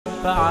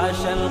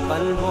فعاش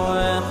القلب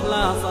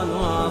إخلاصا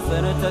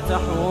وصرت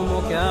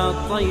تحوم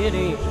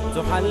كالطير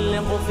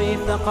تحلق في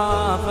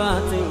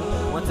ثقافات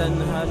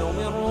وتنهل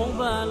من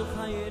ربى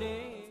الخير.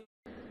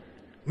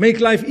 Make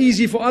life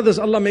easy for others,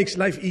 Allah makes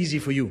life easy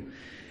for you.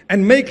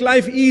 And make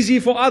life easy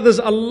for others,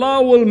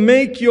 Allah will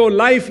make your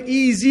life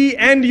easy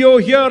and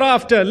your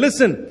hereafter.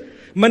 Listen,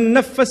 من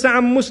نفس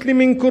عن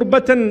مسلم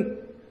كربة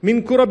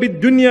من كرب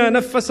الدنيا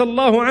نفس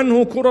الله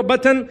عنه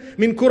كربة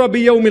من كرب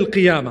يوم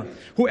القيامة.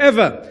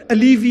 Whoever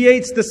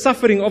alleviates the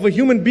suffering of a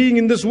human being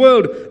in this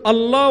world,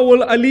 Allah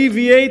will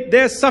alleviate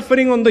their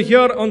suffering on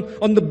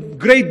the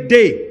great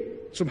day.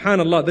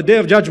 Subhanallah, the day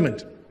of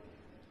judgment.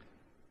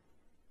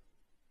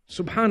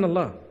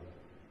 Subhanallah.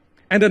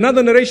 And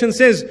another narration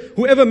says,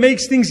 whoever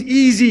makes things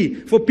easy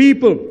for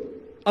people,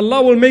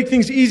 Allah will make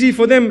things easy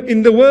for them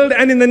in the world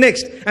and in the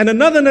next. And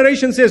another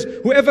narration says,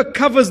 whoever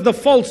covers the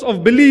faults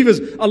of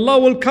believers, Allah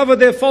will cover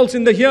their faults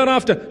in the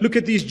hereafter. Look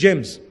at these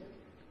gems.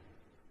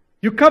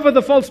 You cover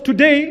the faults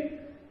today.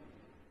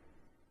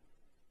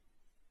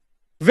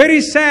 Very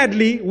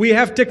sadly, we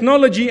have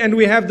technology and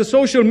we have the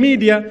social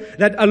media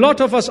that a lot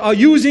of us are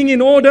using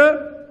in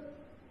order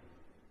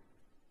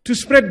to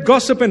spread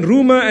gossip and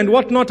rumor and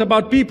whatnot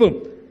about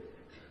people.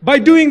 By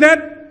doing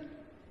that,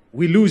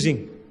 we're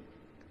losing.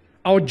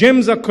 Our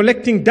gems are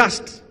collecting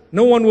dust.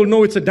 No one will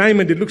know it's a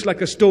diamond. It looks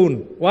like a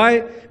stone. Why?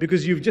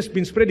 Because you've just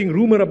been spreading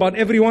rumor about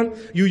everyone.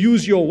 You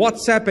use your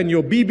WhatsApp and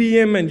your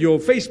BBM and your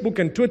Facebook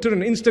and Twitter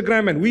and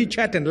Instagram and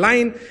WeChat and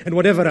Line and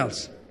whatever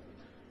else.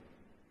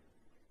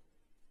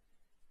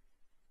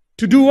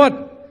 To do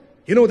what?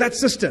 You know, that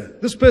sister,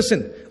 this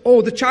person,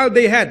 oh, the child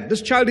they had,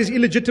 this child is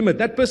illegitimate,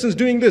 that person's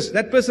doing this,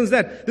 that person's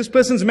that, this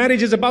person's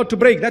marriage is about to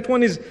break, that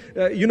one is,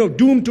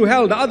 doomed to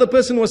hell, the other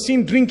person was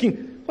seen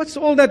drinking. What's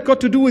all that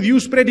got to do with you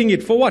spreading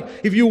it? For what?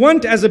 If you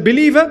want, as a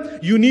believer,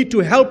 you need to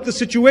help the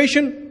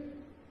situation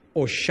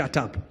or shut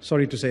up.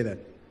 Sorry to say that.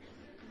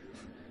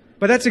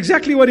 But that's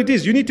exactly what it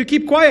is. You need to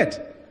keep quiet.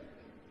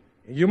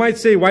 You might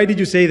say, why did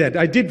you say that?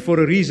 I did for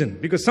a reason.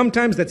 Because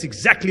sometimes that's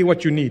exactly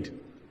what you need.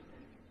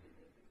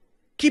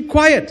 Keep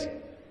quiet.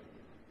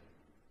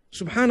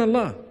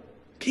 Subhanallah.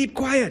 Keep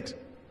quiet.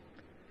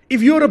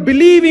 If you're a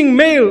believing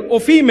male or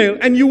female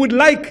and you would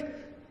like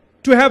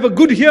to have a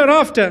good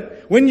hereafter,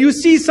 when you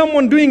see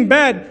someone doing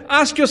bad,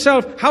 ask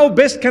yourself, how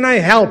best can I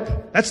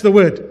help? That's the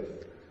word.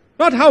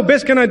 Not how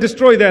best can I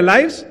destroy their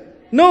lives.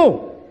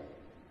 No.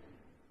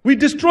 We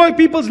destroy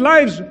people's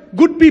lives,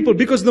 good people,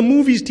 because the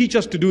movies teach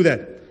us to do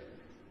that.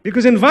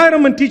 Because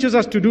environment teaches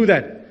us to do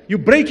that. You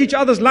break each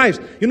other's lives.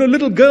 You know,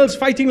 little girls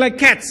fighting like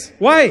cats.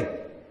 Why?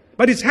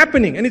 But it's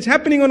happening, and it's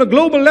happening on a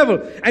global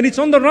level, and it's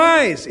on the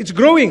rise, it's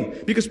growing,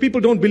 because people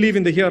don't believe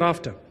in the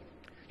hereafter.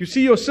 You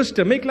see your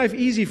sister, make life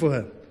easy for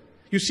her.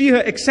 You see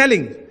her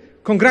excelling,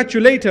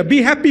 congratulate her,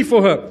 be happy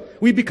for her.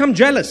 We become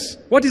jealous.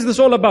 What is this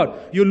all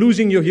about? You're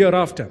losing your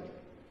hereafter.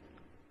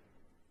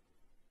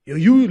 You're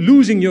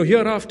losing your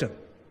hereafter.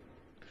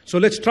 So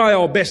let's try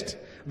our best,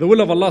 the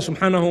will of Allah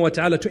subhanahu wa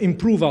ta'ala, to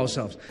improve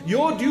ourselves.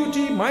 Your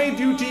duty, my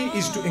duty,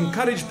 is to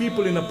encourage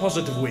people in a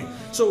positive way.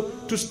 So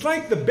to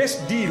strike the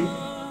best deal,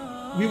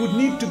 we would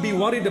need to be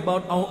worried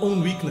about our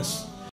own weakness.